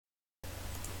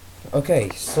Okay,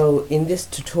 so in this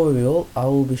tutorial I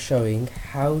will be showing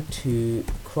how to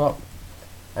crop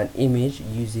an image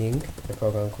using a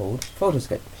program called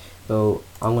Photoscape. So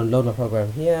I'm going to load my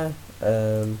program here,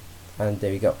 and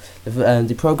there we go.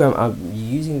 The program I'm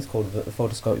using is called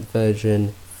Photoscape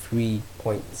version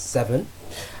 3.7,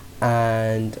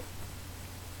 and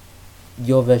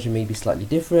your version may be slightly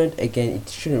different. Again, it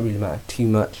shouldn't really matter too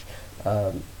much,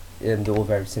 and they're all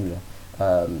very similar.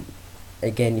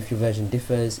 Again, if your version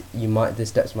differs, the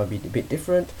steps might be a bit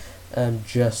different.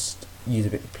 Just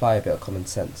apply a bit of common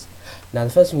sense. Now,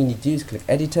 the first thing you need to do is click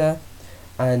editor,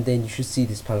 and then you should see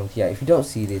this panel here. If you don't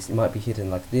see this, it might be hidden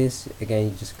like this. Again,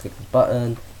 you just click the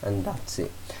button, and that's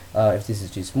it. If this is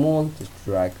too small, just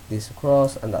drag this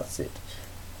across, and that's it.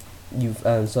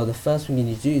 So the first thing you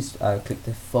need to do is click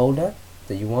the folder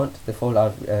that you want. The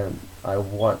folder I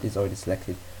want is already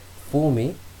selected for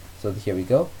me. So here we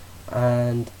go,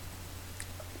 and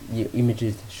your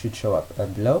images should show up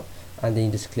below, and then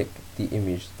you just click the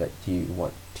image that you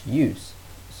want to use.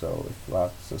 So if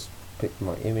I just pick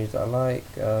my image that I like,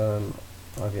 I'll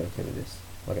be okay with this.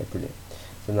 Okay, brilliant.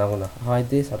 So now I'm going to hide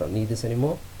this. I don't need this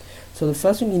anymore. So the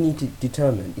first thing you need to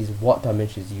determine is what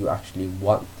dimensions you actually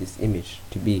want this image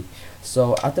to be.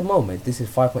 So at the moment, this is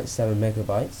 5.7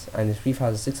 megabytes and it's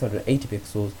 3680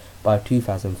 pixels by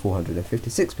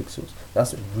 2456 pixels.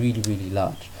 That's really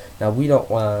large. Now we don't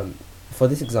for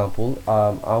this example,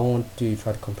 I want to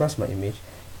try to compress my image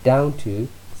down to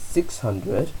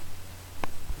 600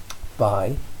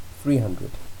 by 300.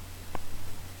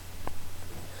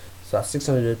 So that's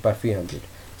 600 by 300.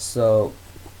 So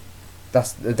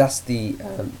that's the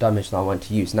dimension I want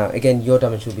to use. Now again, your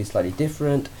dimension will be slightly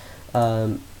different,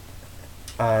 and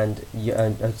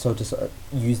so just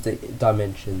use the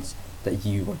dimensions that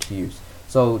you want to use.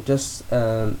 So just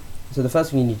so the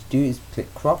first thing you need to do is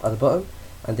click crop at the bottom,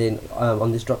 and then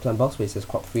on this drop down box where it says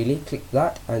crop freely, click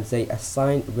that and say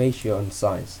assign ratio and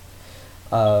size.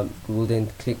 We will then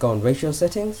click on ratio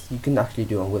settings. You can actually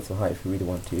do it on width and height if you really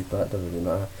want to, but it doesn't really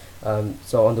matter.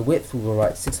 So on the width we will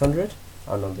write 600,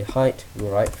 and on the height we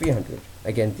will write 300.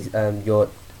 Again, your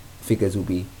figures will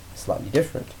be slightly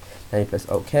different. Then you press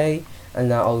OK, and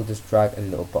now I'll just drag a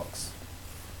little box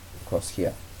across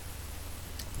here.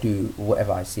 Do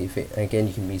whatever I see fit. And again,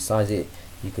 you can resize it,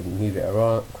 you can move it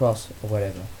around, across, or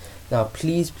whatever. Now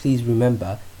please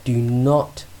remember, do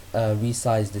not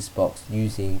resize this box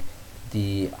using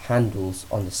the handles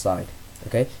on the side.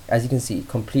 Okay, as you can see, it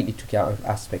completely took out of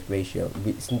aspect ratio.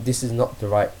 This is not the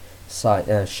right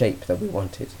shape that we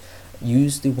wanted.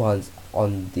 Use the ones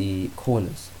on the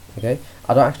corners. Okay,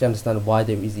 I don't actually understand why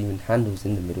there is even handles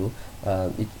in the middle.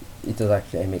 It doesn't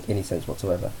actually make any sense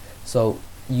whatsoever. So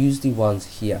use the ones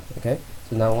here. Okay,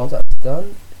 so now once that's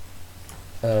done,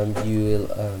 you will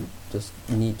just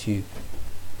need to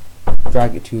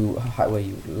drag it to where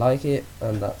you like it,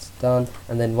 and that's done.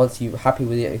 And then once you're happy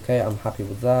with it, okay, I'm happy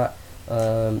with that,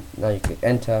 now you click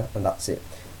enter, and that's it.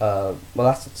 Well,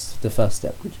 that's the first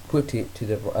step, which put it to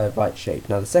the right shape.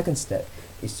 Now the second step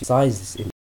is to size this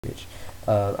image.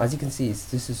 As you can see,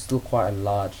 this is still quite a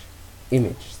large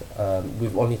image.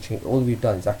 We've only changed, all we've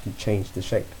done is actually change the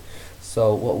shape.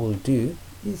 So what we'll do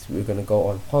is we're going to go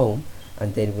on home,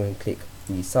 and then we're going to click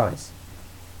resize,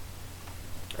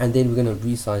 and then we're going to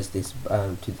resize this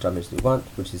to the dimension we want,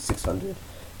 which is 600,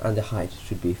 and the height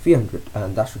should be 300,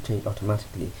 and that should change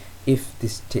automatically if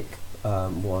this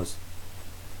checkbox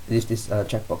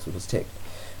was ticked.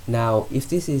 Now if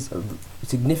this is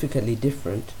significantly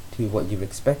different to what you've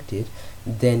expected,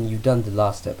 then you've done the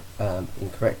last step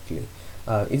incorrectly.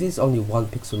 If this is only 1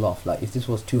 pixel off, like if this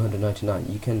was 299,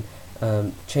 you can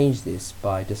change this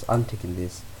by just unticking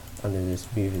this and then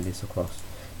just moving this across.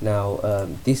 Now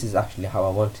this is actually how I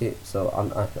want it, so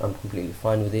I'm completely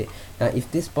fine with it. Now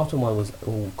if this bottom one was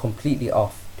completely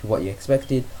off to what you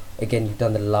expected, again you've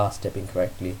done the last step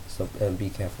incorrectly, so be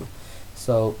careful.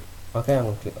 So okay, I'm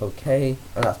going to click OK,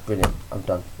 and that's brilliant, I'm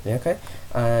done. Yeah, okay,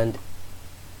 and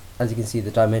as you can see,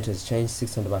 the dimensions changed,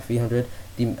 600 by 300.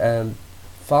 The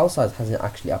file size hasn't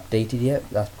actually updated yet,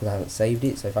 that's because I haven't saved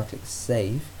it. So if I click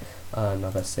save, and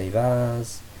I'm going to save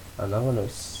as, and I'm going to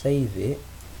save it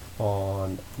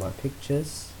on my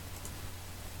pictures,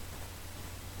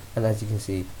 and as you can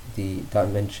see, the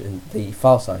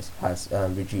file size has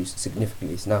reduced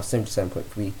significantly. It's now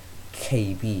 77.3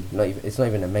 KB. It's not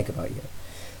even a megabyte yet.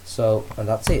 So, and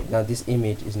that's it. Now this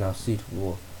image is now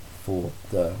suitable for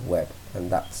the web,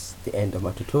 and that's the end of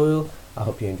my tutorial. I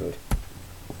hope you enjoyed.